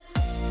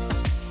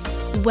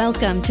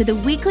Welcome to the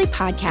weekly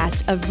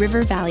podcast of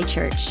River Valley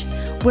Church.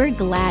 We're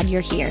glad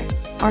you're here.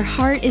 Our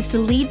heart is to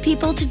lead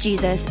people to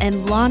Jesus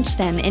and launch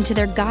them into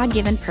their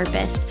God-given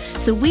purpose.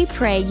 So we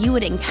pray you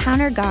would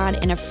encounter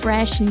God in a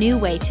fresh, new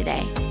way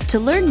today. To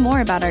learn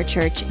more about our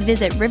church,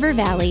 visit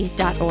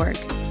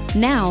rivervalley.org.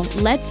 Now,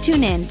 let's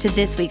tune in to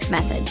this week's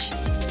message.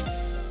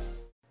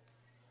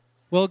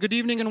 Well, good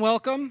evening and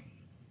welcome.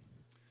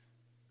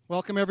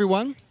 Welcome,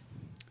 everyone.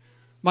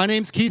 My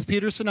name's Keith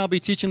Peterson. I'll be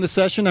teaching the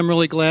session. I'm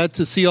really glad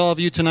to see all of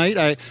you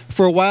tonight.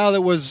 For a while,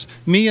 it was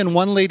me and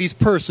one lady's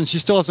purse, and she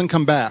still hasn't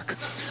come back.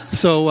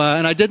 So,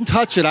 and I didn't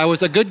touch it. I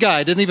was a good guy.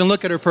 I didn't even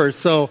look at her purse.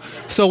 So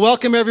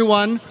welcome,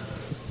 everyone.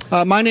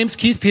 My name's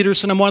Keith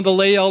Peterson. I'm one of the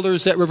lay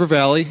elders at River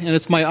Valley, and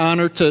it's my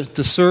honor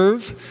to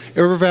serve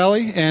at River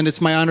Valley, and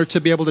it's my honor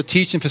to be able to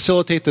teach and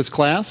facilitate this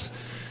class.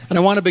 And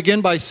I want to begin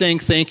by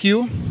saying thank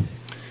you.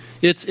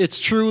 It's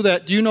true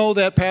that, do you know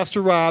that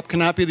Pastor Rob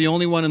cannot be the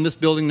only one in this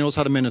building who knows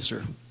how to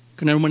minister?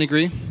 Can everyone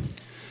agree?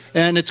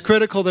 And it's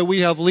critical that we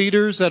have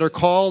leaders that are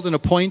called and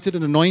appointed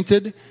and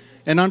anointed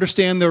and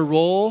understand their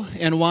role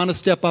and want to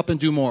step up and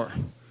do more.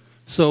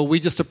 So we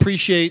just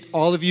appreciate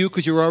all of you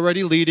because you're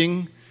already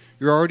leading.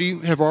 You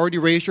have already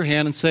raised your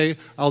hand and say,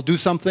 I'll do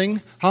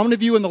something. How many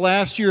of you in the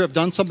last year have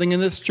done something in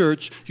this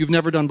church you've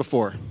never done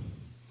before?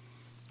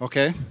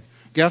 Okay.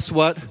 Guess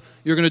what?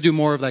 You're going to do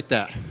more of like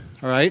that.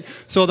 All right?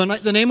 So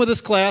the name of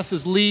this class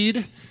is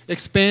Lead,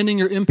 Expanding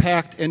Your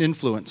Impact and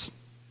Influence.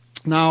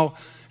 Now,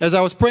 as I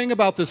was praying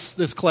about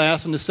this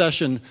class and this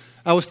session,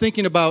 I was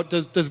thinking about,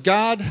 does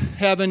God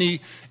have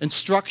any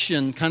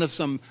instruction, kind of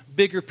some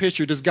bigger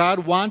picture? Does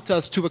God want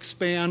us to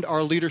expand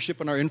our leadership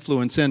and our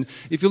influence? And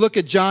if you look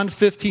at John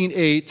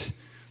 15:8,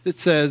 it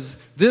says,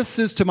 "This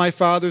is to my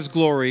Father's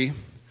glory,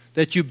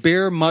 that you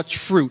bear much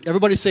fruit."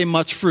 Everybody say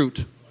much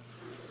fruit.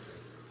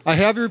 I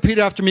have you repeat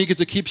after me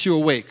because it keeps you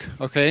awake,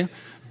 okay?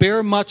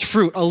 Bear much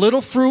fruit. A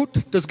little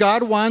fruit? Does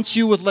God want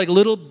you with like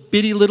little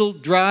bitty, little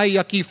dry,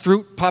 yucky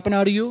fruit popping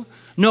out of you?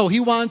 No,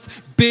 he wants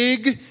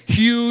big,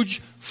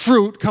 huge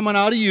fruit coming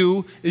out of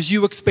you as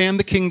you expand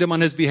the kingdom on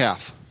his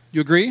behalf.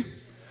 You agree?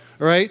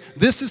 All right?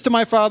 This is to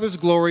my Father's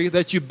glory,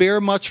 that you bear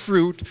much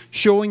fruit,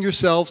 showing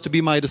yourselves to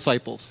be my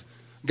disciples.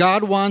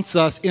 God wants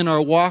us in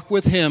our walk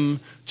with him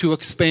to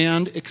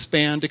expand,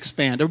 expand,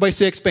 expand. Everybody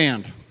say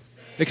expand.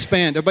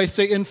 Expand. Everybody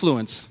say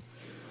influence.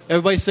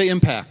 Everybody say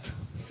impact.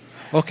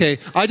 Okay,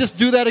 I just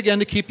do that again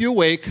to keep you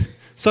awake.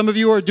 Some of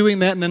you are doing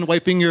that and then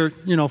wiping your,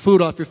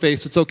 food off your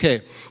face. It's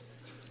okay.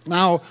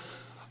 Now,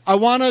 I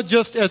want to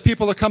just, as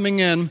people are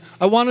coming in,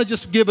 I want to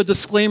just give a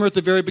disclaimer at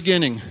the very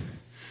beginning.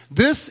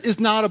 This is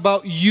not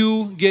about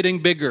you getting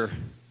bigger.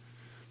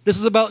 This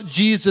is about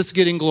Jesus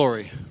getting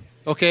glory.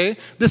 Okay?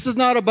 This is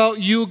not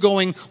about you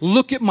going,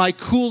 look at my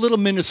cool little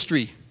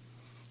ministry.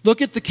 Look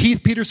at the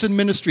Keith Peterson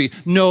ministry.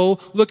 No,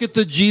 look at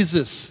the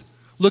Jesus.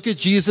 Look at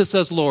Jesus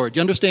as Lord. You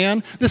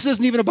understand? This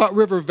isn't even about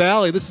River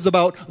Valley. This is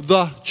about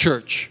the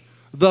church,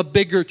 the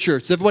bigger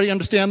church. Does everybody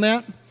understand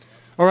that?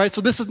 All right,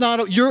 so this is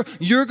not,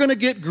 you're going to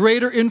get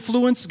greater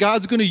influence.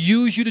 God's going to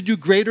use you to do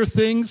greater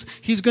things.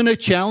 He's going to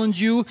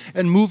challenge you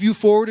and move you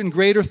forward in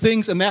greater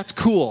things, and that's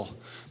cool.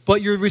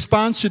 But your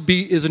response should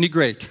be, isn't he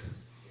great?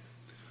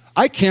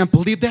 I can't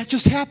believe that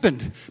just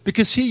happened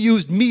because he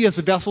used me as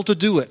a vessel to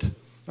do it.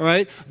 All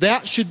right?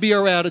 That should be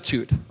our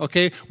attitude,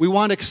 okay? We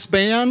want to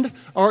expand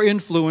our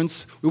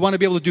influence. We want to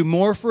be able to do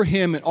more for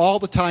him and all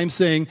the time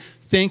saying,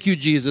 thank you,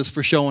 Jesus,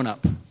 for showing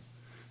up.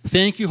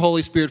 Thank you,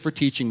 Holy Spirit, for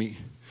teaching me.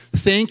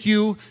 Thank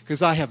you,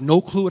 because I have no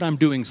clue what I'm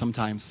doing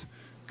sometimes.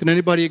 Can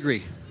anybody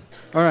agree?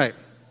 All right.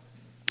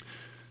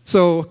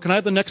 So, can I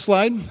have the next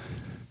slide?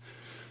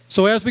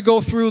 So, as we go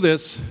through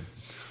this,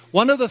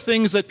 one of the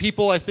things that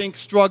people, I think,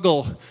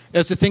 struggle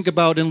as they think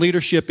about in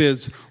leadership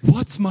is,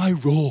 what's my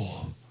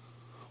role?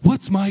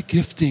 What's my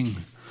gifting?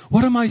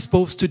 What am I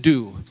supposed to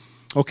do?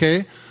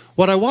 Okay?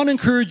 What I want to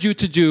encourage you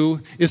to do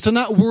is to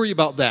not worry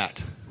about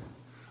that.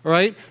 All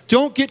right?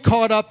 Don't get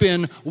caught up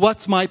in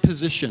what's my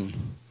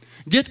position.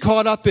 Get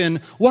caught up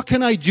in what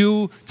can I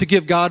do to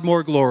give God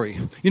more glory.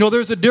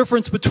 There's a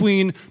difference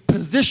between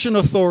position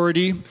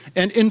authority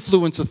and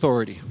influence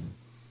authority.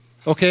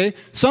 Okay?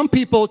 Some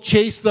people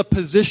chase the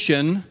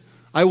position.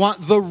 I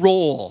want the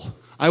role.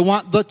 I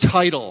want the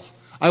title.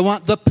 I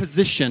want the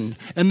position.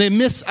 And they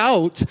miss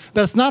out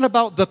that it's not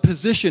about the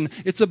position,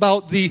 it's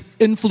about the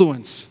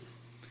influence.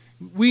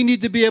 We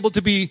need to be able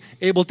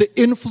to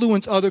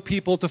influence other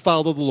people to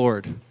follow the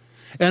Lord.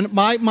 And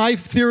my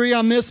theory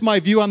on this, my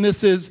view on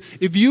this is,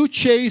 if you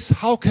chase,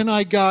 how can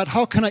I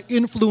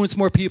influence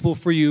more people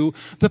for you,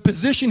 the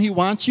position he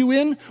wants you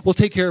in will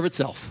take care of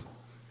itself.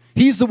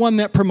 He's the one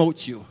that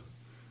promotes you.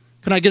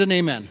 Can I get an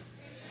amen?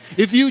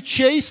 If you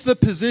chase the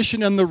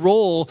position and the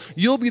role,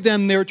 you'll be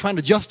then there trying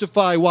to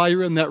justify why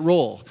you're in that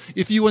role.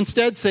 If you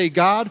instead say,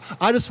 God,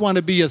 I just want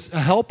to be a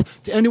help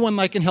to anyone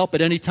I can help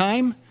at any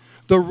time,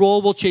 the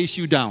role will chase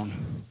you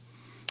down.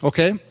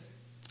 Okay?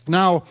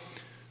 Now,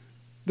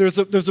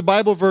 there's a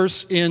Bible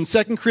verse in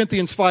 2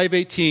 Corinthians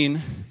 5:18,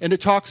 and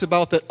it talks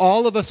about that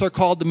all of us are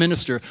called to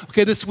minister.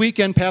 Okay, this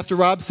weekend, Pastor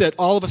Rob said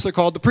all of us are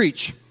called to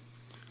preach.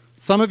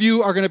 Some of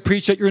you are going to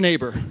preach at your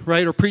neighbor,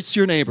 right? Or preach to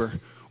your neighbor.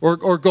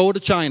 Or go to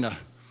China,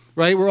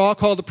 right? We're all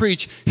called to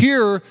preach.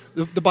 Here,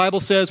 the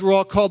Bible says we're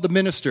all called to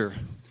minister.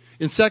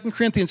 In 2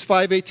 Corinthians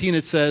 5:18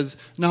 it says,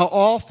 "Now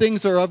all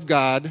things are of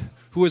God,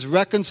 who has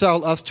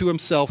reconciled us to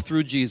himself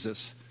through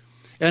Jesus,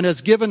 and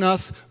has given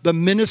us the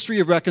ministry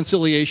of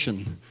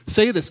reconciliation."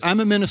 Say this, I'm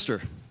a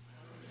minister,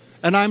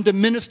 and I'm the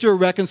minister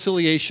of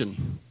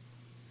reconciliation.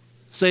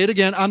 Say it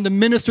again, I'm the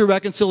minister of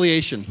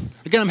reconciliation.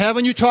 Again, I'm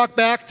having you talk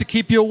back to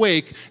keep you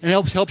awake and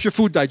helps your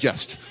food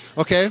digest,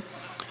 okay?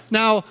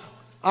 Now,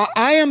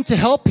 I am to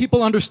help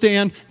people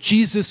understand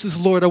Jesus is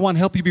Lord. I want to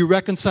help you be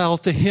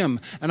reconciled to him,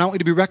 and I want you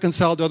to be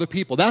reconciled to other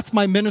people. That's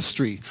my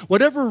ministry.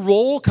 Whatever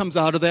role comes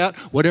out of that,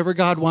 whatever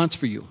God wants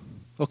for you,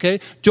 okay?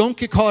 Don't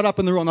get caught up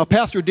in the role. Now,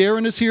 Pastor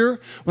Darren is here.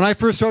 When I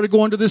first started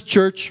going to this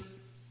church,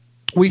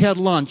 we had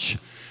lunch.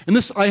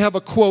 And I have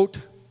a quote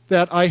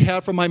that I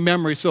have from my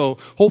memory, so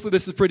hopefully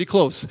this is pretty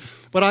close.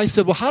 But I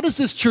said, well, how does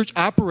this church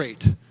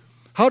operate?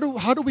 How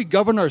do we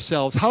govern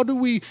ourselves? How do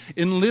we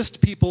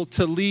enlist people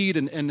to lead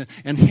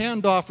and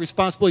hand off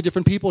responsibility to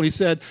different people? And he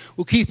said,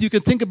 well, Keith, you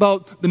can think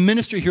about the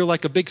ministry here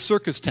like a big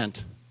circus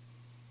tent.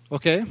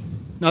 Okay?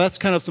 Now that's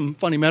kind of some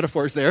funny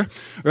metaphors there,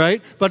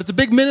 right? But it's a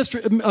big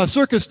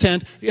circus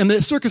tent, and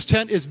the circus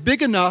tent is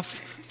big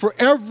enough for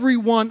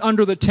everyone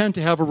under the tent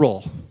to have a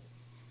role.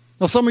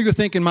 Now some of you are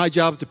thinking my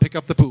job is to pick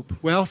up the poop.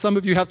 Well, some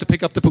of you have to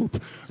pick up the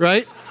poop,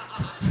 right?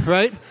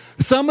 Right?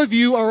 Some of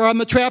you are on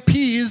the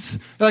trapeze.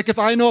 Like if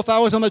I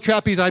was on the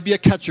trapeze, I'd be a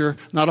catcher,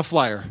 not a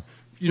flyer.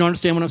 You don't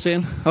understand what I'm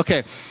saying?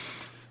 Okay.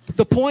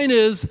 The point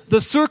is, the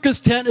circus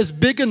tent is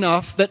big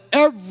enough that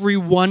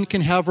everyone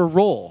can have a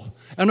role.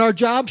 And our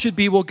job should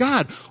be, well,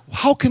 God,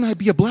 how can I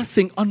be a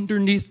blessing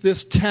underneath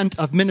this tent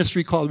of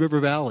ministry called River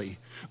Valley,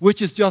 which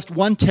is just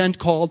one tent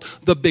called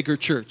the bigger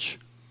church?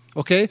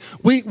 Okay?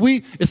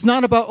 It's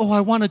not about, I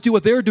want to do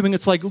what they're doing.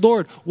 It's like,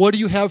 Lord, what do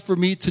you have for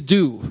me to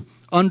do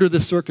under the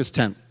circus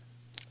tent?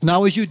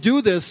 Now, as you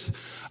do this,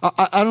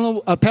 I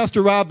don't know,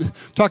 Pastor Rob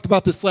talked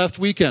about this last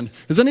weekend.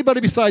 Does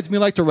anybody besides me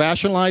like to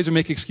rationalize or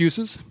make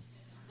excuses?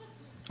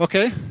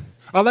 Okay?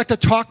 I like to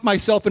talk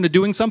myself into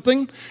doing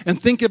something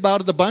and think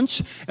about it a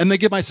bunch and then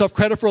give myself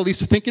credit for at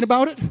least thinking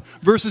about it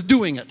versus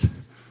doing it.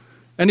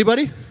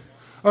 Anybody?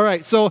 All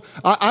right, so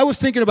I was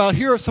thinking about,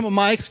 here are some of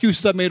my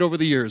excuses I've made over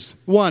the years.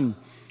 One,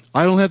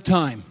 I don't have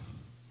time.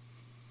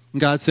 And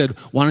God said,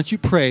 why don't you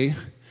pray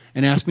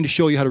and ask me to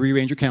show you how to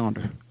rearrange your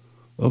calendar?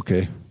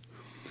 Okay.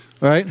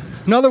 All right?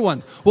 Another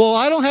one. Well,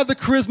 I don't have the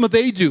charisma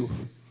they do.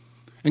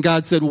 And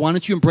God said, why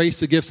don't you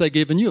embrace the gifts I've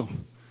given you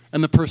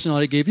and the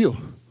personality I gave you?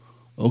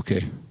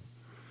 Okay.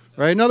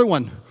 All right, another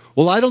one.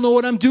 Well, I don't know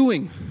what I'm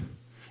doing.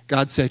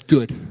 God said,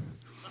 good.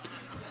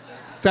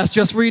 That's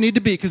just where you need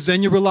to be, because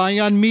then you're relying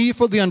on me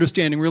for the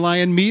understanding,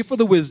 relying on me for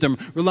the wisdom,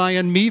 relying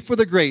on me for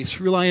the grace,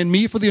 relying on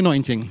me for the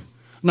anointing.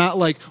 Not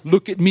like,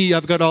 look at me,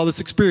 I've got all this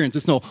experience.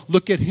 It's no,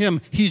 look at him,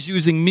 he's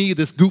using me,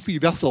 this goofy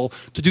vessel,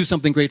 to do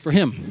something great for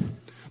him.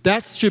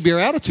 That should be our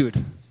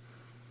attitude.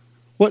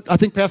 What I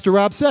think Pastor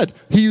Rob said,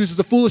 he uses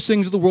the foolish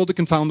things of the world to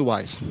confound the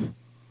wise.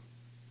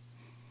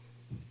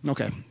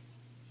 Okay.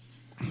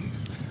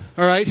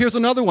 All right, here's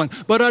another one.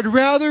 But I'd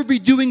rather be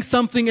doing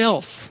something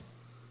else.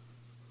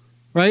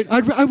 Right?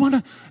 I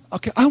want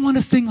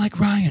to sing like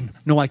Ryan.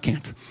 No, I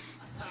can't.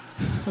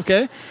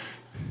 Okay?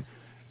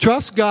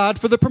 Trust God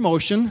for the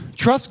promotion.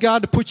 Trust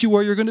God to put you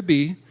where you're going to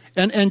be.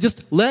 And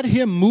just let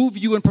him move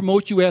you and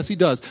promote you as he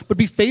does. But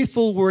be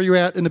faithful where you're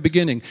at in the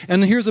beginning.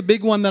 And here's a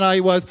big one that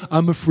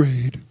I'm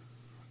afraid.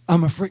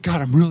 I'm afraid.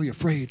 God, I'm really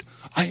afraid.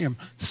 I am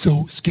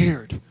so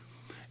scared.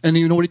 And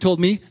you know what he told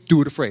me?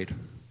 Do it afraid.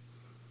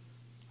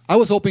 I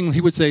was hoping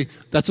he would say,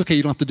 that's okay,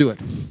 you don't have to do it.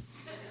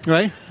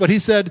 Right? But he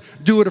said,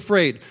 do it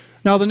afraid.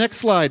 Now the next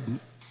slide.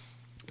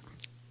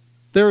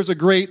 There is a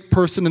great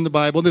person in the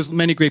Bible. There's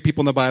many great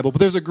people in the Bible, but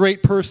there's a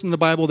great person in the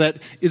Bible that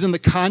is in the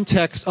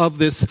context of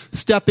this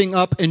stepping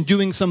up and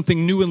doing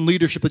something new in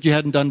leadership that you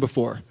hadn't done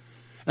before.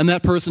 And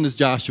that person is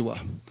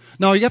Joshua.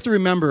 Now you have to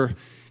remember,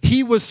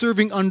 he was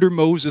serving under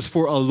Moses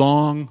for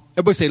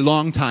everybody say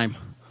long time.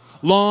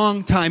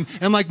 Long time.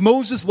 And like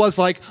Moses was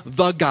like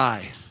the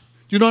guy.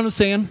 You know what I'm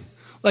saying?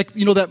 Like,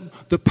 you know,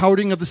 that the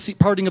parting of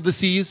the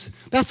seas?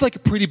 That's like a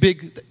pretty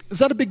big, is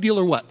that a big deal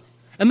or what?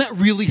 And that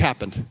really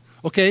happened.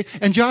 Okay?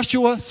 And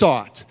Joshua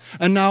saw it.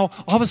 And now,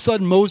 all of a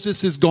sudden,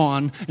 Moses is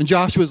gone, and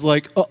Joshua's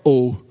like,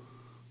 uh-oh,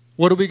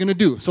 what are we going to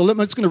do? So I'm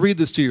just going to read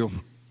this to you.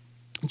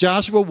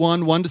 Joshua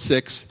 1,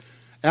 1-6.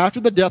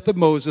 After the death of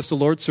Moses, the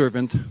Lord's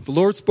servant, the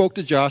Lord spoke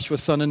to Joshua,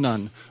 son of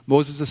Nun,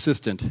 Moses'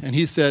 assistant, and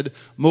he said,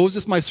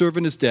 Moses, my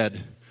servant, is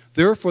dead.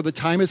 Therefore, the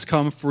time has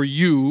come for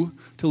you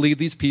to lead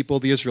these people,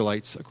 the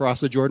Israelites, across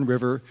the Jordan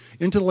River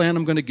into the land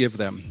I'm going to give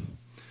them.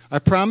 I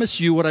promise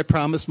you what I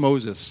promised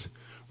Moses.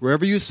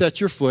 Wherever you set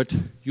your foot,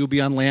 you'll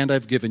be on land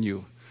I've given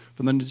you.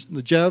 From the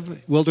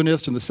Negev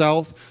wilderness in the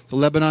south, the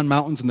Lebanon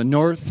mountains in the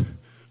north,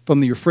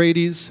 from the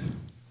Euphrates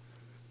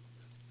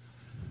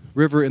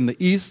River in the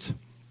east,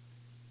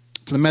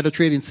 to the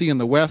Mediterranean Sea in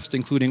the west,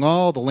 including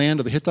all the land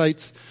of the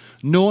Hittites.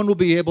 No one will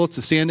be able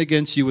to stand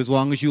against you as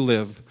long as you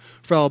live.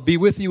 For I'll be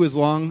with you as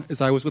long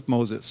as I was with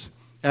Moses,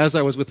 as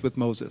I was with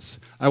Moses.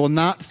 I will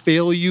not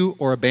fail you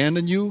or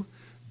abandon you.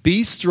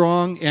 Be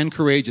strong and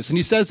courageous. And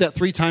he says that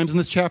 3 times in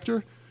this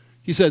chapter.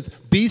 He says,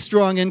 be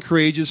strong and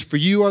courageous, for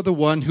you are the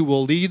one who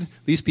will lead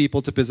these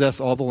people to possess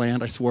all the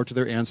land I swore to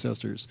their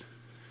ancestors.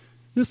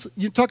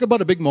 You talk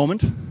about a big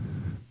moment.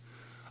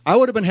 I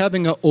would have been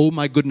having a oh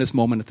my goodness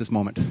moment at this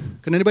moment.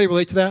 Can anybody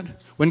relate to that?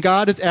 When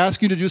God is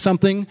asking you to do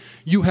something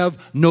you have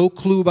no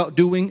clue about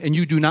doing and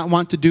you do not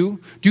want to do,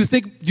 do you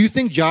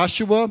think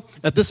Joshua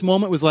at this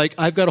moment was like,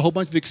 I've got a whole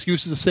bunch of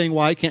excuses of saying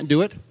why I can't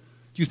do it?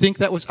 Do you think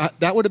that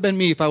would have been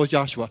me if I was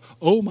Joshua?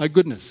 Oh my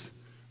goodness,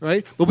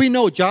 right? But we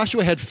know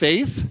Joshua had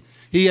faith,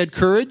 he had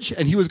courage,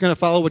 and he was going to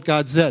follow what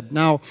God said.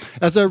 Now,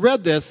 as I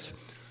read this,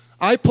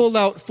 I pulled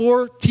out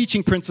 4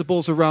 teaching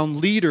principles around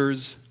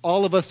leaders,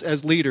 all of us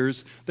as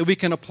leaders, that we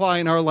can apply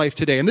in our life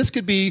today. And this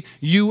could be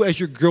you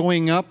as you're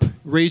growing up,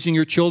 raising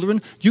your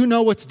children. You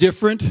know what's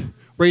different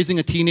raising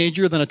a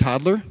teenager than a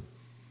toddler?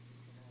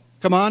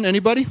 Come on,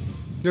 anybody?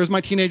 There's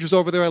my teenagers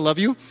over there. I love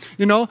you.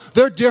 You know,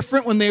 they're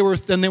different than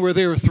they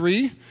were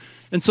 3.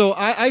 And so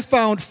I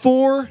found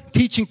 4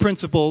 teaching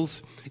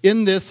principles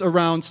in this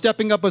around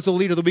stepping up as a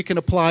leader that we can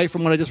apply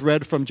from what I just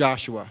read from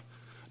Joshua.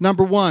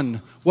 Number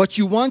 1, what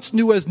you once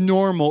knew as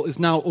normal is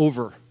now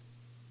over.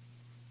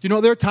 You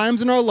know, there are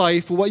times in our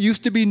life where what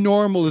used to be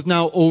normal is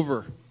now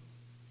over.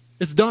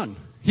 It's done.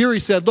 Here he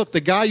said, look,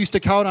 the guy you used to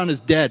count on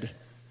is dead.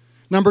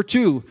 Number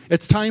 2,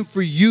 it's time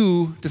for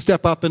you to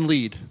step up and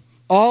lead.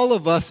 All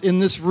of us in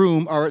this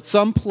room are at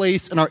some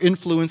place in our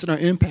influence and our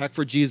impact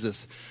for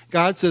Jesus.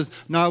 God says,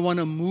 now I want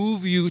to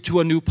move you to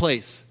a new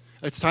place.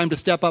 It's time to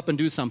step up and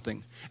do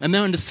something. And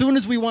then as soon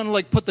as we want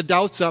to put the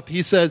doubts up,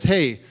 he says,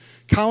 hey,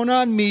 count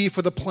on me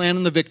for the plan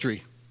and the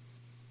victory.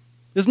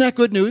 Isn't that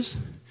good news?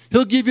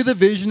 He'll give you the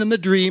vision and the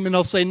dream, and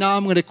he'll say, now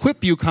I'm going to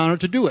equip you, Connor,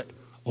 to do it.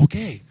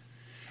 Okay.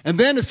 And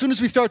then as soon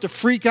as we start to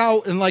freak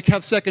out and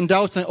have second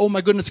doubts, and oh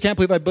my goodness, can't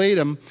believe I obeyed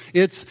him,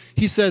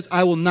 he says,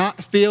 I will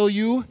not fail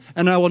you,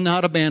 and I will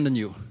not abandon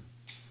you.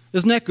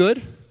 Isn't that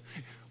good?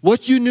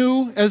 What you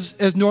knew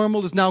as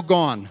normal is now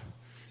gone.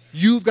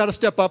 You've got to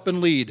step up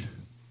and lead.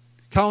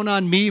 Count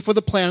on me for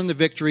the plan and the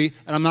victory,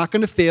 and I'm not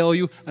going to fail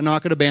you. I'm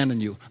not going to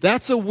abandon you.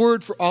 That's a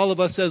word for all of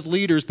us as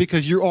leaders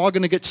because you're all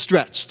going to get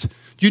stretched.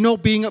 Do you know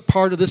being a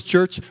part of this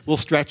church will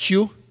stretch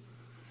you?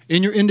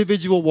 In your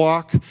individual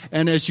walk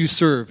and as you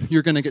serve,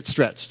 you're going to get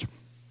stretched.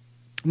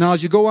 Now,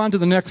 as you go on to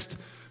the next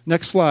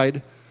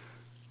slide,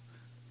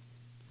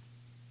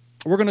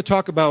 we're going to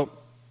talk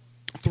about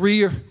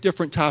 3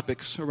 different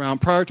topics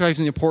around prioritizing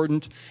the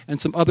important and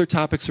some other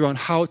topics around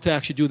how to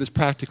actually do this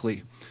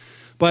practically.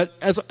 But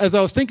as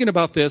I was thinking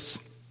about this,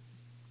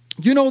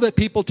 you know that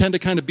people tend to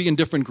kind of be in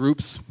different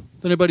groups.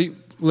 Does anybody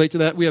relate to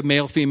that? We have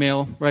male,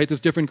 female, right?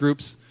 There's different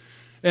groups.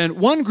 And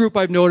one group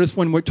I've noticed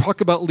when we talk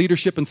about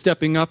leadership and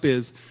stepping up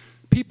is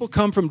people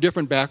come from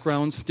different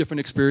backgrounds, different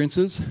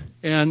experiences.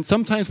 And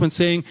sometimes when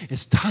saying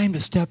it's time to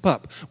step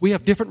up, we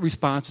have different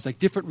responses,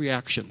 different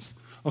reactions.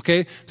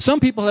 Okay? Some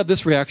people have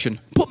this reaction,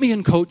 put me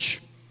in,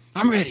 coach.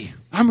 I'm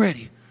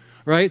ready,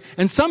 right?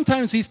 And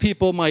sometimes these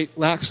people might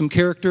lack some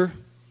character,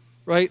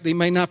 right? They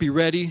might not be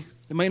ready.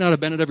 They might not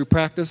have been at every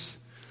practice.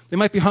 They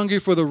might be hungry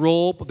for the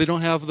role, but they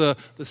don't have the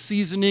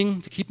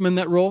seasoning to keep them in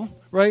that role,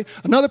 right?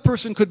 Another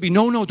person could be,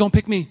 no, don't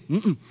pick me.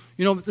 Mm-mm.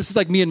 You know, this is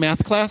like me in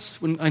math class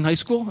in high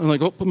school. I'm like,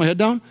 put my head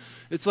down.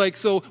 It's like,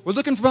 so we're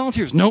looking for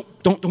volunteers. Nope,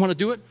 don't want to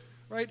do it,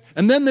 right?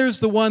 And then there's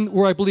the one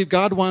where I believe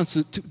God wants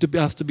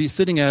us to be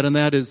sitting at, and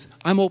that is,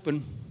 I'm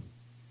open.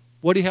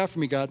 What do you have for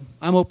me, God?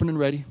 I'm open and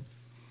ready.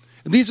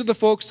 And these are the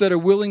folks that are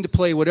willing to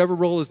play whatever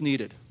role is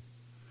needed.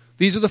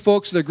 These are the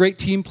folks that are great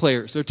team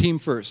players. They're team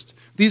first.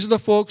 These are the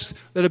folks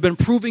that have been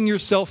proving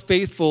yourself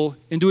faithful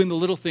in doing the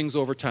little things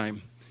over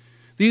time.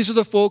 These are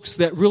the folks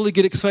that really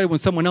get excited when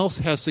someone else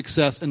has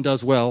success and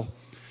does well.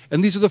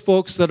 And these are the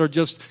folks that are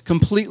just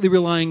completely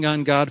relying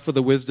on God for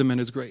the wisdom and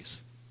his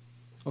grace.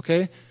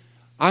 Okay?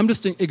 I'm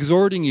just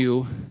exhorting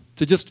you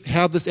to just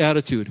have this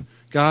attitude.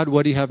 God,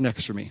 what do you have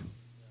next for me?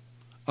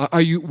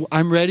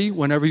 I'm ready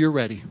whenever you're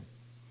ready.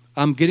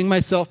 I'm getting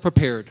myself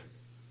prepared.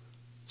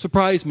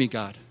 Surprise me,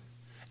 God.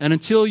 And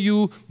until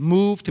you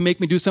move to make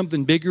me do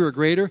something bigger or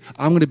greater,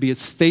 I'm going to be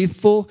as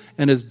faithful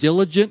and as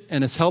diligent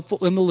and as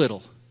helpful in the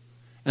little.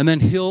 And then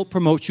he'll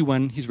promote you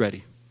when he's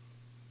ready.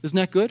 Isn't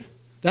that good?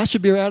 That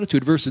should be our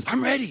attitude versus,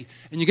 I'm ready.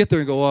 And you get there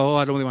and go, oh,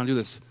 I don't really want to do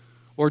this.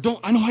 Or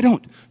I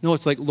don't. No,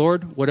 it's like,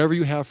 Lord, whatever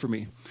you have for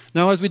me.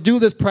 Now, as we do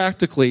this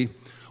practically,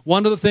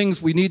 one of the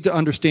things we need to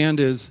understand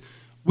is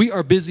we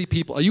are busy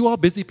people. Are you all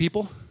busy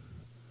people?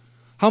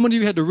 How many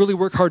of you had to really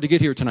work hard to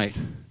get here tonight?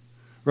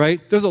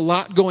 Right? There's a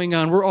lot going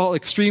on. We're all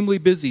extremely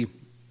busy.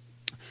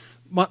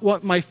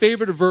 My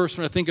favorite verse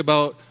when I think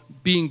about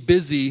being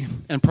busy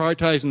and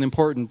prioritizing the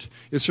important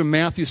is from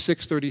Matthew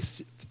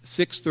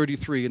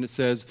 6:33, and it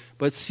says,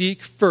 but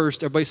seek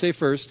first, everybody say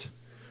first,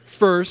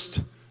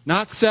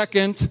 not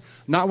second,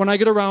 not when I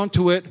get around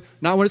to it,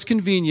 not when it's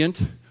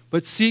convenient,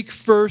 but seek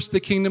first the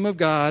kingdom of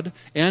God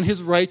and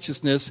his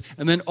righteousness,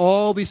 and then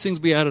all these things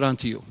be added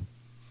onto you.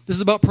 This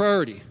is about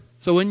priority.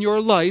 So in your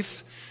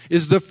life,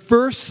 is the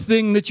first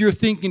thing that you're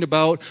thinking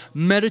about,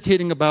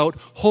 meditating about,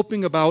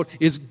 hoping about,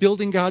 is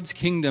building God's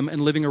kingdom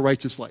and living a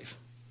righteous life?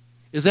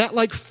 Is that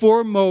like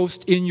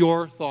foremost in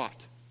your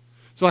thought?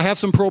 So I have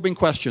some probing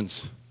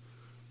questions.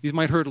 These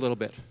might hurt a little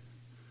bit.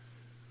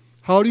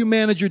 How do you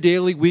manage your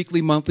daily,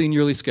 weekly, monthly, and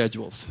yearly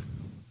schedules?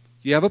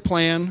 Do you have a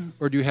plan,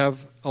 or do you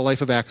have a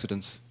life of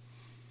accidents?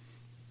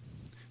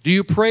 Do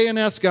you pray and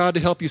ask God to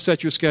help you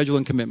set your schedule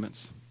and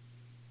commitments?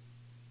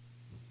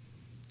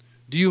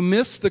 Do you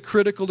miss the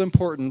critical and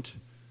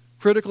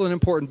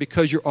important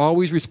because you're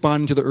always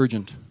responding to the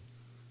urgent?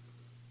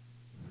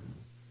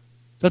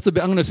 I'm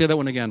going to say that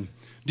one again.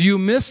 Do you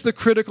miss the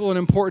critical and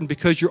important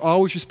because you're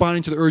always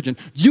responding to the urgent?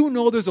 You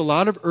know there's a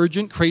lot of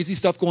urgent, crazy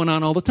stuff going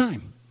on all the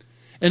time.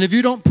 And if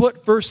you don't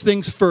put first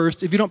things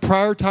first, if you don't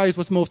prioritize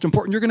what's most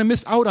important, you're going to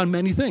miss out on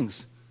many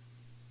things.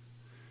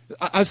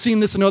 I've seen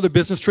this in other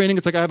business training.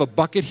 It's like I have a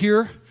bucket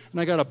here, and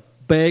I got a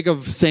bag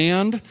of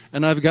sand,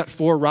 and I've got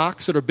 4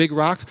 rocks that are big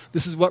rocks.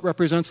 This is what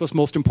represents what's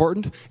most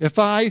important. If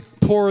I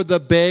pour the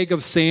bag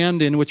of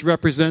sand in, which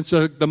represents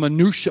the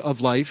minutia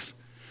of life,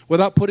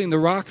 without putting the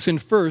rocks in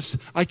first,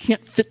 I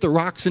can't fit the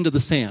rocks into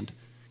the sand.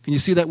 Can you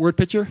see that word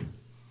picture?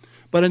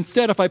 But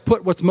instead, if I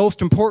put what's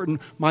most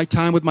important, my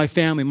time with my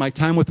family, my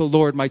time with the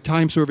Lord, my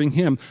time serving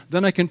Him,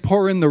 then I can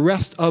pour in the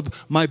rest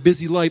of my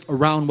busy life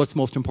around what's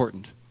most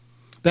important.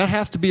 That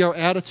has to be our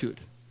attitude.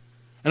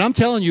 And I'm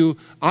telling you,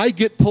 I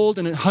get pulled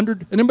in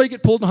 100, anybody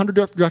get pulled in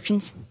 100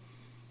 directions?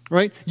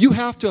 Right? You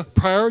have to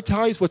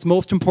prioritize what's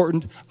most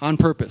important on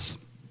purpose.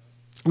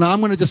 Now, I'm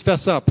going to just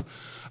fess up.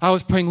 I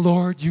was praying,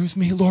 Lord, use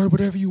me. Lord,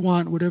 whatever you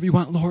want,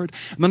 Lord.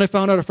 And then I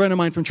found out a friend of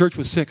mine from church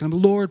was sick. And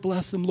I'm, Lord,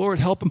 bless him. Lord,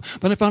 help him.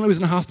 Then I found out he was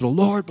in the hospital.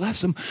 Lord,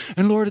 bless him.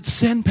 And Lord,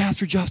 send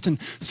Pastor Justin,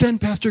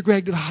 send Pastor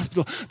Greg to the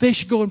hospital. They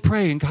should go and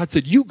pray. And God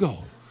said, you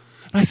go.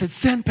 And I said,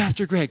 send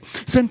Pastor Greg,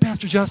 send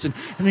Pastor Justin.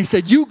 And he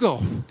said, you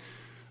go.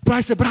 But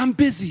I said, but I'm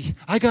busy.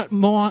 I got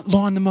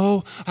lawn to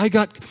mow. I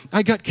got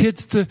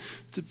kids to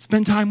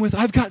spend time with.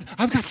 I've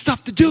got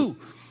stuff to do.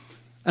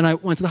 And I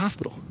went to the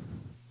hospital.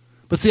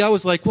 But see, I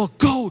was like, well,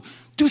 go.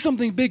 Do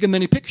something big, and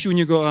then he picks you, and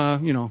you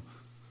go,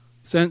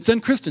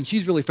 send Kristen.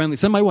 She's really friendly.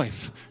 Send my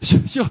wife.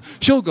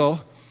 She'll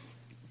go.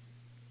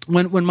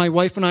 When my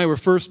wife and I were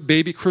first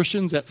baby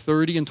Christians at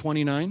 30 and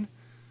 29,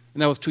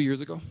 and that was 2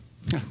 years ago.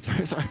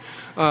 sorry.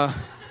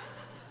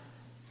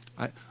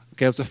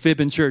 Okay, it was a fib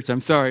in church. I'm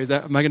sorry.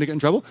 Am I going to get in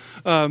trouble?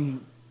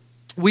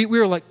 We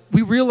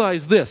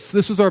realized this.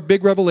 This was our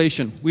big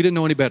revelation. We didn't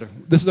know any better.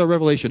 This is our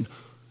revelation.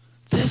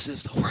 This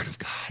is the Word of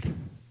God.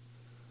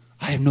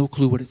 I have no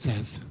clue what it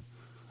says.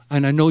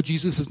 And I know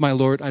Jesus is my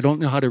Lord. I don't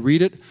know how to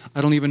read it.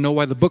 I don't even know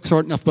why the books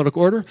aren't in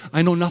alphabetical order.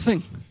 I know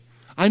nothing.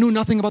 I knew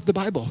nothing about the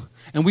Bible.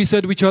 And we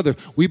said to each other,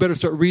 we better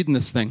start reading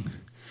this thing.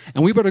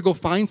 And we better go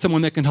find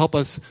someone that can help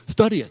us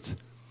study it.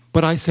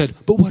 But I said,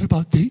 but what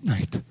about date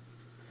night?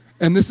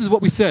 And this is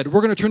what we said.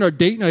 We're going to turn our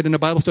date night into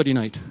Bible study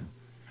night.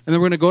 And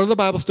then we're going to go to the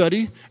Bible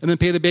study and then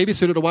pay the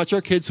babysitter to watch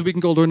our kids so we can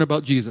go learn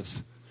about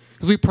Jesus.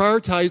 Because we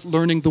prioritize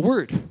learning the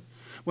Word.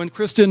 When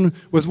Kristen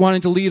was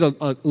wanting to lead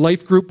a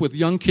life group with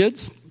young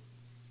kids,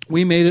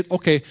 we made it,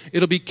 okay,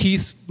 it'll be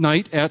Keith's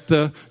night at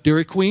the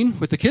Dairy Queen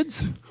with the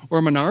kids or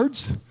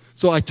Menards.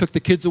 So I took the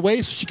kids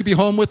away so she could be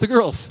home with the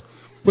girls,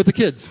 with the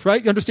kids,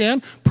 right? You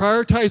understand?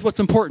 Prioritize what's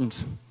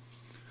important.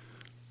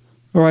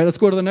 All right, let's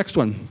go to the next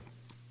one.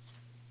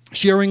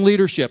 Sharing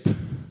leadership.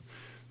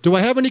 Do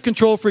I have any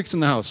control freaks in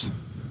the house?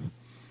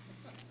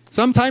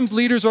 Sometimes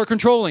leaders are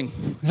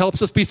controlling. It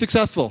helps us be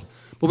successful.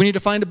 But we need to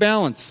find a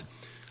balance.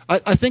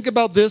 I think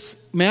about this,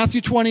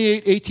 Matthew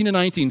 28, 18 and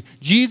 19.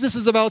 Jesus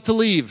is about to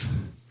leave.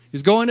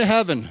 He's going to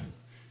heaven.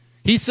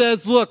 He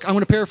says, look, I'm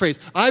going to paraphrase.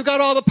 I've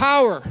got all the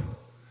power.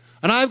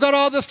 And I've got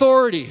all the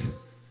authority.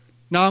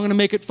 Now I'm going to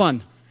make it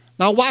fun.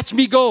 Now watch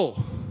me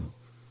go.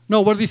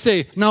 No, what did he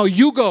say? Now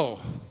you go.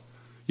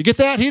 You get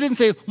that? He didn't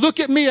say, look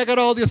at me, I got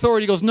all the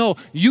authority. He goes, no,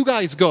 you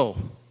guys go.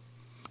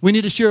 We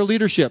need to share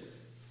leadership.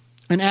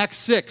 In Acts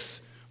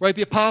 6, right,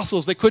 the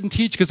apostles, they couldn't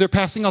teach because they're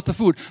passing out the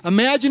food.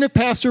 Imagine if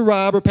Pastor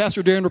Rob or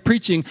Pastor Darren were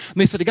preaching, and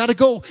they said, you got to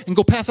go and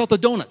go pass out the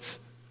donuts.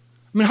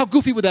 I mean, how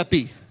goofy would that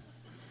be?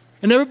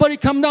 And everybody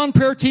come down,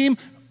 prayer team,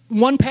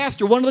 one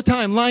pastor, one at a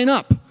time, line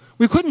up.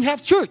 We couldn't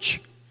have church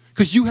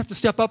because you have to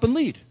step up and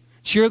lead.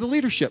 Share the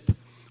leadership.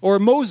 Or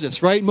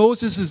Moses, right?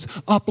 Moses is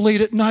up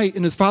late at night,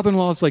 and his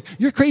father-in-law is like,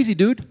 you're crazy,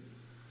 dude.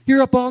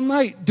 You're up all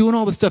night doing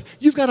all this stuff.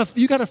 You got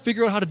to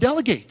figure out how to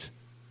delegate.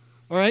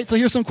 All right? So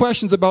here's some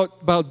questions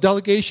about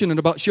delegation and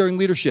about sharing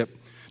leadership.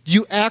 Do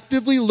you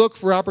actively look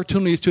for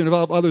opportunities to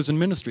involve others in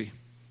ministry?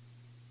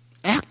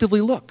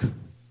 Actively look.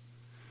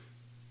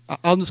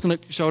 I'm just going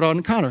to shout out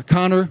on Connor.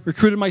 Connor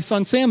recruited my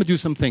son Sam to do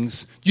some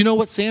things. Do you know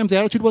what Sam's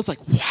attitude was?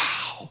 Like,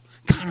 wow,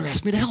 Connor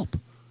asked me to help.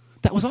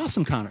 That was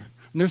awesome, Connor.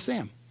 And there's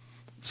Sam.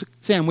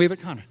 Sam, wave at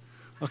Connor.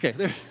 Okay,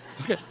 there.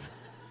 Okay.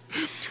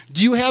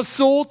 Do you have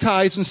soul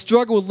ties and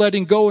struggle with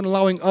letting go and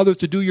allowing others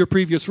to do your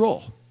previous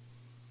role?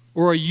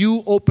 Or are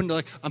you open to,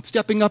 like, I'm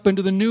stepping up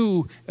into the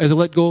new as I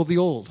let go of the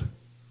old?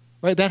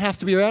 Right? That has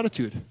to be your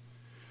attitude.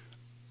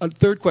 A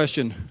third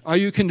question, are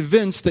you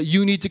convinced that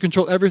you need to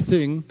control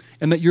everything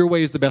and that your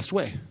way is the best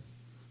way?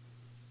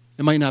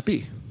 It might not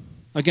be.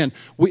 Again,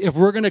 if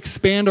we're going to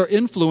expand our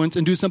influence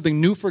and do something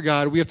new for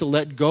God, we have to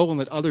let go and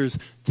let others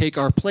take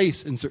our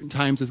place in certain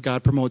times. As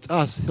God promotes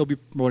us, he'll be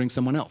promoting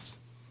someone else.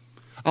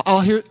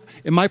 I'll hear,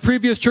 in my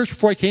previous church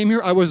before I came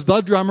here, I was the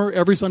drummer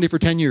every Sunday for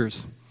 10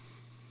 years.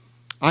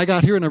 I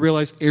got here and I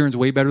realized Aaron's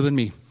way better than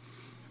me.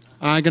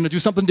 I'm going to do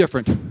something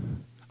different.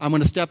 I'm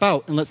going to step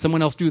out and let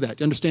someone else do that.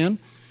 Do you understand?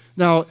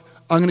 Now,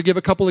 I'm going to give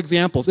a couple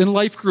examples. In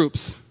life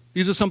groups,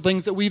 these are some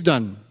things that we've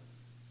done.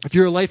 If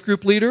you're a life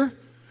group leader,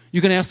 you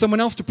can ask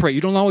someone else to pray.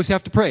 You don't always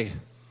have to pray.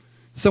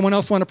 Someone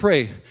else want to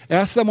pray.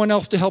 Ask someone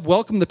else to help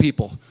welcome the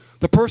people.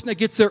 The person that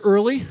gets there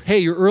early, hey,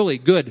 you're early,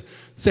 good.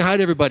 Say hi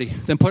to everybody.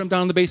 Then put them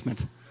down in the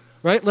basement.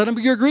 Right? Let them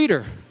be your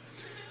greeter.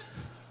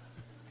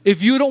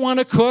 If you don't want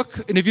to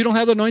cook, and if you don't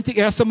have the anointing,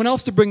 ask someone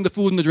else to bring the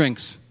food and the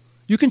drinks.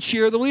 You can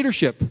share the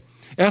leadership.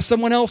 Ask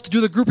someone else to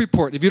do the group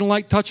report. If you don't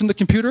like touching the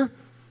computer,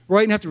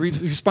 right, and have to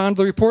respond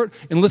to the report,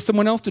 enlist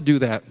someone else to do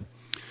that.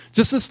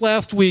 Just this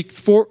last week,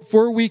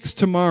 4 weeks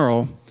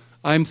tomorrow,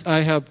 I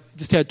have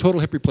just had total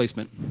hip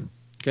replacement.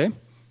 Okay?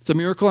 It's a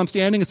miracle. I'm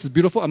standing. It's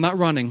beautiful. I'm not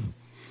running.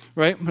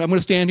 Right? I'm going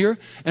to stand here.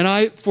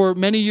 And for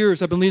many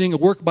years, I've been leading a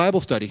work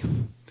Bible study.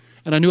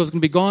 And I knew I was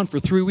going to be gone for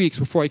 3 weeks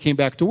before I came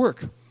back to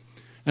work.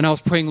 And I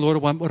was praying, Lord,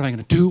 what am I going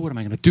to do? What am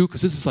I going to do?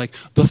 Because this is like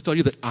the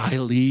study that I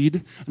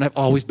lead. And I've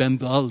always been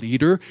the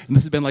leader. And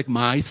this has been like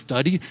my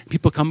study.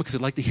 People come because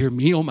they'd like to hear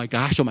me. Oh, my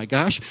gosh. Oh, my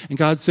gosh. And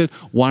God said,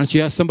 why don't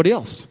you ask somebody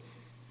else?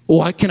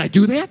 Oh, can I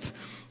do that?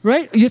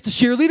 Right? You have to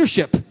share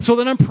leadership. So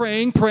then I'm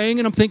praying,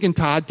 and I'm thinking,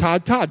 Todd.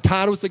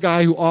 Todd was the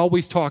guy who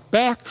always talked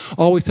back,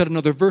 always had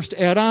another verse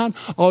to add on,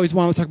 always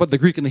wanted to talk about the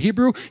Greek and the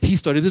Hebrew. He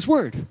studied his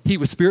word. He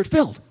was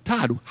spirit-filled.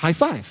 Todd, high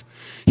five.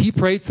 He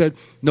prayed, said,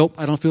 nope,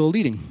 I don't feel a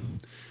leading.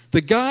 The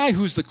guy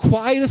who's the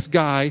quietest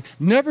guy,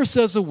 never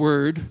says a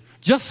word,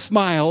 just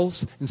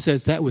smiles and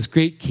says, that was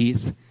great,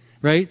 Keith.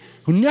 Right?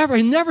 He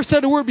never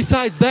said a word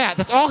besides that.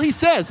 That's all he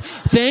says.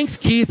 Thanks,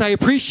 Keith, I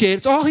appreciate it.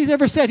 It's all he's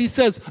ever said. He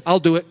says,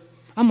 I'll do it.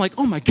 I'm like,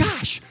 oh my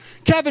gosh,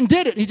 Kevin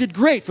did it. He did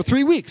great for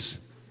 3 weeks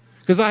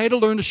because I had to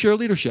learn to share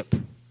leadership.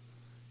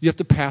 You have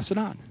to pass it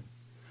on.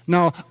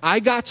 Now, I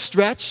got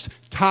stretched,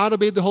 Todd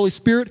obeyed the Holy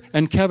Spirit,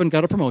 and Kevin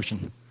got a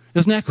promotion.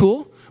 Isn't that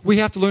cool? We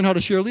have to learn how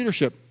to share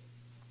leadership.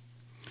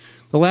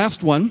 The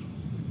last one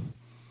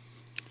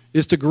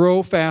is to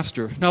grow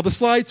faster. Now, the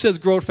slide says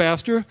grow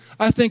faster.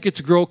 I think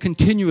it's grow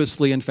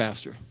continuously and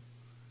faster.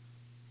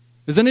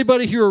 Has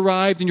anybody here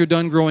arrived and you're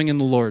done growing in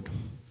the Lord?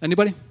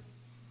 Anybody?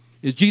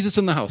 Is Jesus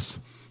in the house?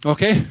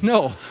 Okay?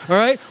 No. All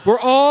right? We're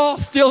all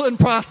still in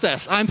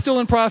process. I'm still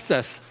in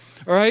process.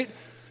 All right?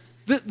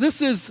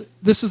 This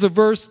is a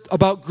verse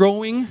about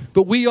growing,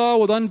 but we all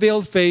with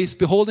unveiled face,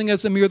 beholding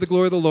as a mirror the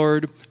glory of the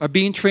Lord, are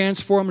being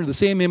transformed into the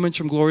same image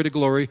from glory to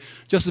glory,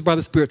 just as by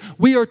the Spirit.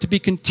 We are to be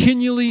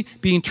continually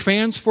being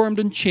transformed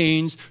and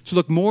changed to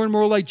look more and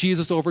more like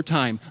Jesus over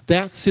time.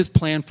 That's his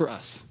plan for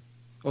us.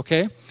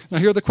 Okay? Now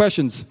here are the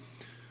questions.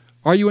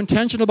 Are you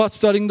intentional about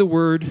studying the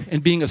Word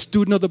and being a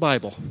student of the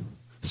Bible?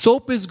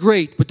 SOAP is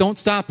great, but don't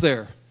stop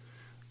there.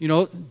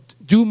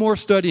 Do more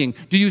studying.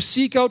 Do you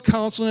seek out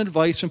counsel and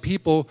advice from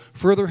people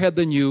further ahead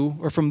than you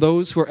or from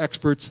those who are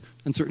experts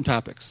in certain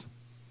topics?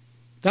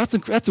 That's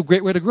a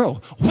great way to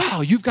grow.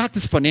 Wow, you've got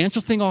this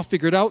financial thing all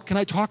figured out. Can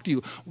I talk to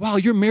you? Wow,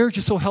 your marriage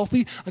is so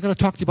healthy. I got to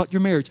talk to you about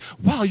your marriage.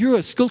 Wow, you're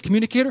a skilled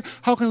communicator.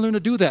 How can I learn to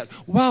do that?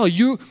 Wow,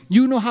 you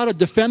know how to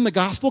defend the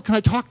gospel. Can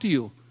I talk to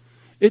you?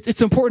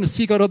 It's important to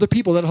seek out other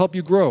people that help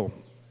you grow.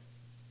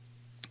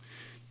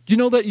 Do you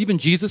know that even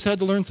Jesus had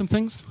to learn some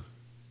things?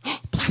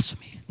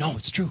 Blasphemy. No,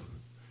 it's true.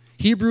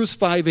 Hebrews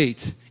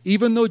 5:8.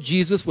 Even though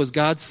Jesus was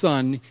God's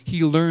son,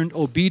 he learned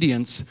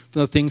obedience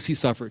from the things he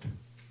suffered.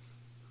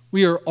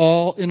 We are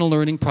all in a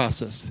learning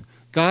process.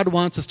 God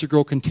wants us to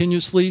grow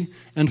continuously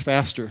and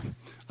faster.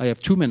 I have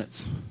 2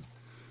 minutes.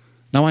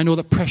 Now I know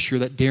the pressure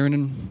that Darren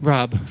and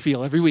Rob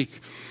feel every week.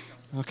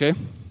 Okay?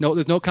 No,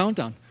 there's no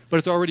countdown, but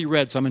it's already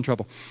red, so I'm in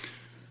trouble.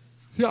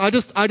 I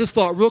just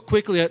thought real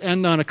quickly I'd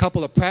end on a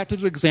couple of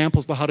practical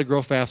examples about how to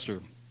grow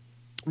faster.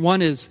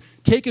 One is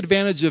take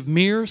advantage of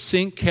mirror,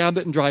 sink,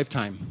 cabinet, and drive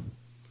time.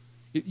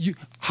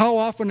 How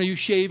often are you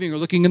shaving or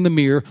looking in the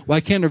mirror? Why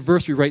can't a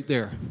verse be right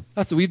there?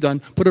 That's what we've done.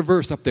 Put a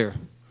verse up there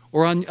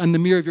or on the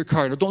mirror of your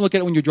car. Now, don't look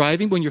at it when you're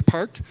driving, when you're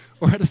parked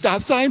or at a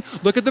stop sign.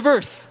 Look at the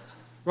verse,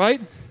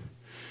 right?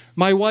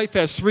 My wife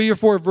has 3 or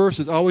 4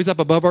 verses always up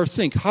above our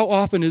sink. How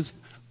often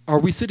are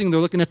we sitting there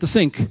looking at the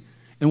sink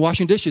and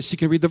washing dishes? She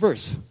can read the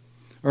verse.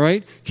 All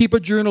right? Keep a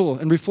journal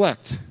and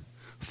reflect.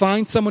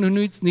 Find someone who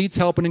needs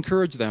help and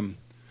encourage them.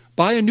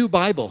 Buy a new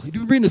Bible. If you've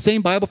been reading the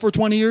same Bible for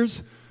 20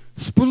 years,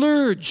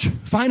 splurge.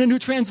 Find a new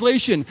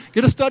translation.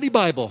 Get a study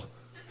Bible.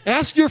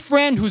 Ask your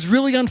friend who's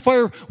really on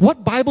fire,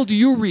 what Bible do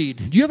you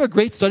read? Do you have a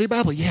great study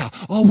Bible? Yeah.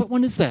 Oh, what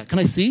one is that? Can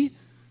I see?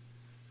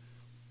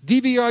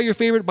 DVR your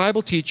favorite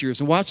Bible teachers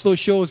and watch those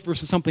shows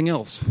versus something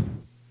else.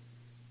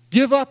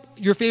 Give up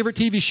your favorite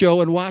TV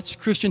show and watch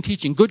Christian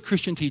teaching, good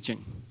Christian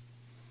teaching.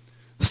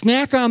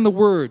 Snack on the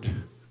Word.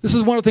 This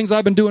is one of the things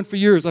I've been doing for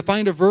years. I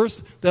find a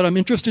verse that I'm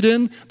interested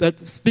in,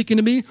 that's speaking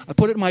to me. I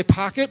put it in my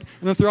pocket,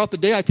 and then throughout the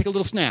day, I take a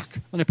little snack,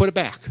 and I put it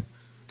back.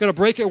 Got a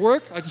break at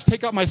work, I just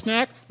take out my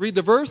snack, read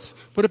the verse,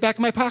 put it back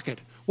in my pocket.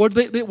 What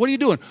are you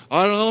doing?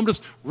 I don't know, I'm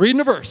just reading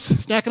the verse,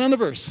 snacking on the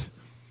verse.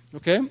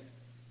 Okay?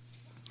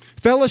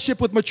 Fellowship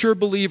with mature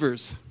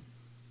believers.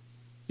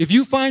 If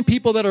you find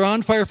people that are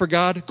on fire for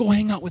God, go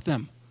hang out with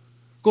them.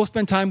 Go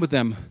spend time with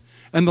them.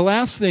 And the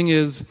last thing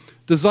is,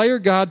 desire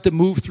God to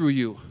move through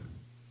you.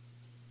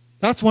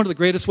 That's one of the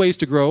greatest ways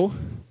to grow.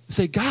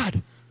 Say,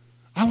 God,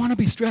 I want to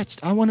be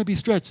stretched. I want to be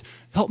stretched.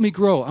 Help me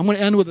grow. I'm going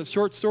to end with a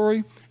short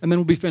story, and then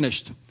we'll be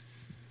finished.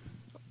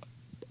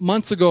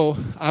 Months ago,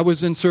 I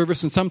was in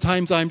service, and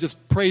sometimes I'm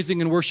just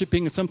praising and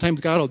worshiping, and sometimes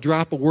God will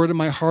drop a word in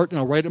my heart, and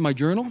I'll write it in my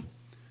journal,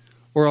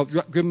 or I'll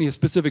give me a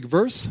specific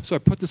verse. So I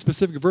put the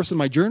specific verse in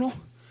my journal.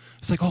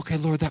 It's like, okay,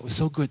 Lord, that was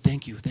so good.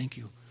 Thank you, thank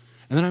you.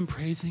 And then I'm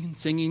praising and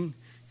singing,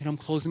 and I'm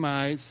closing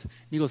my eyes. And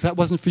he goes, that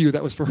wasn't for you,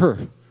 that was for her.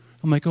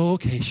 I'm like, oh,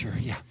 okay, sure,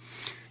 yeah.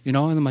 And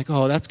I'm like,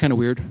 oh, that's kind of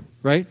weird,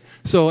 right?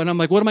 And I'm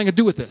like, what am I going to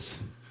do with this?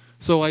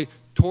 So I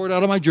tore it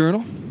out of my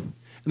journal, and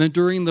then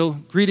during the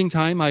greeting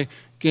time, I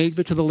gave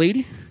it to the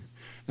lady,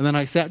 and then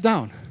I sat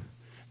down.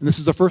 And this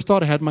is the first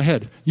thought I had in my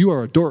head. You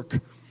are a dork.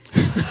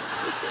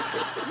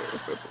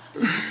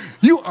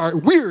 You are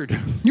weird.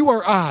 You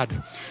are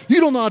odd. You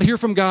don't know how to hear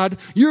from God.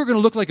 You're going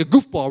to look like a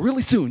goofball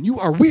really soon. You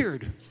are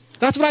weird.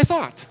 That's what I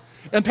thought.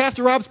 And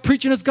Pastor Rob's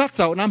preaching his guts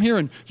out, and I'm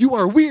hearing, you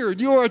are weird,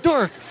 you are a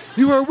dork,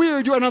 you are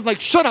weird, and I'm like,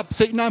 shut up,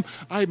 Satan,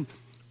 I'm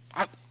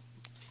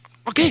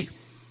okay,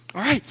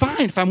 all right,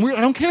 fine, if I'm weird,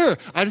 I don't care,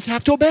 I just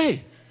have to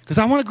obey, because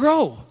I want to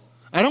grow.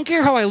 I don't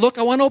care how I look,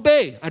 I want to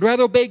obey. I'd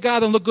rather obey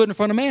God than look good in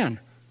front of man.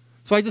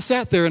 So I just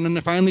sat there, and then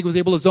I finally was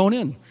able to zone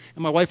in.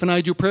 And my wife and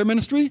I do prayer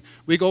ministry,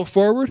 we go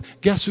forward,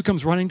 guess who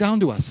comes running down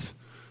to us?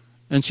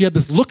 And she had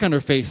this look on her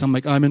face, I'm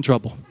like, I'm in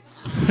trouble,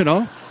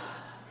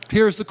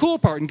 Here's the cool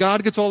part, and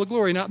God gets all the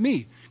glory, not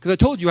me, because I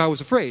told you I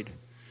was afraid.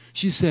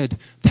 She said,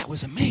 that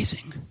was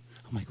amazing.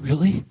 I'm like,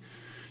 really?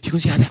 She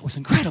goes, yeah, that was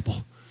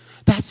incredible.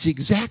 That's the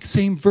exact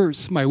same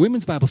verse my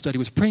women's Bible study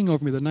was praying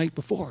over me the night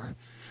before,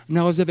 and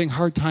I was having a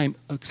hard time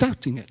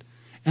accepting it.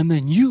 And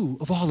then you,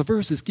 of all the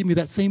verses, give me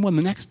that same one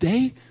the next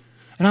day,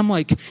 and I'm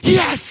like,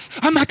 yes,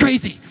 I'm not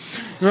crazy,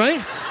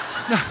 right?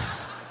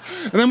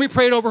 And then we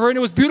prayed over her, and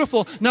it was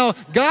beautiful. Now,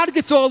 God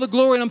gets all the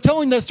glory, and I'm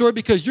telling that story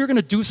because you're going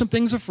to do some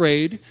things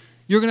afraid.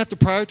 You're going to have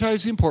to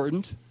prioritize the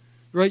important,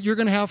 right? You're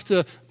going to have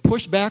to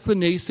push back the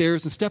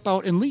naysayers and step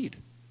out and lead.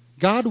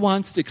 God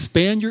wants to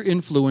expand your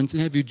influence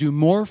and have you do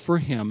more for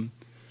him.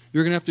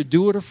 You're going to have to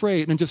do it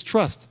afraid and just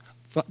trust,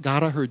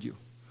 God, I heard you.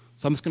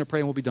 So I'm just going to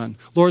pray and we'll be done.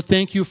 Lord,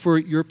 thank you for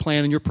your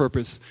plan and your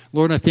purpose.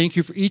 Lord, I thank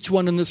you for each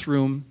one in this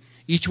room.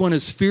 Each one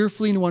is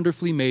fearfully and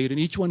wonderfully made, and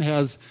each one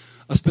has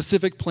a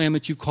specific plan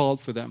that you've called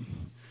for them.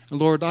 And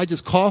Lord, I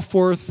just call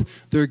forth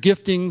their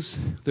giftings,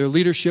 their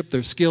leadership,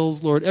 their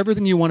skills, Lord,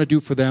 everything you want to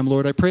do for them.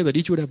 Lord, I pray that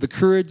each would have the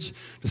courage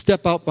to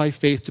step out by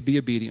faith to be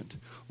obedient.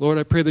 Lord,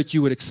 I pray that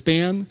you would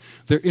expand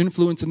their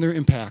influence and their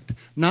impact,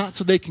 not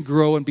so they can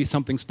grow and be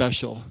something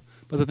special,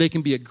 but that they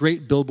can be a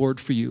great billboard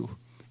for you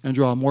and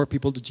draw more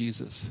people to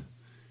Jesus.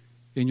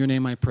 In your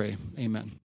name I pray, amen.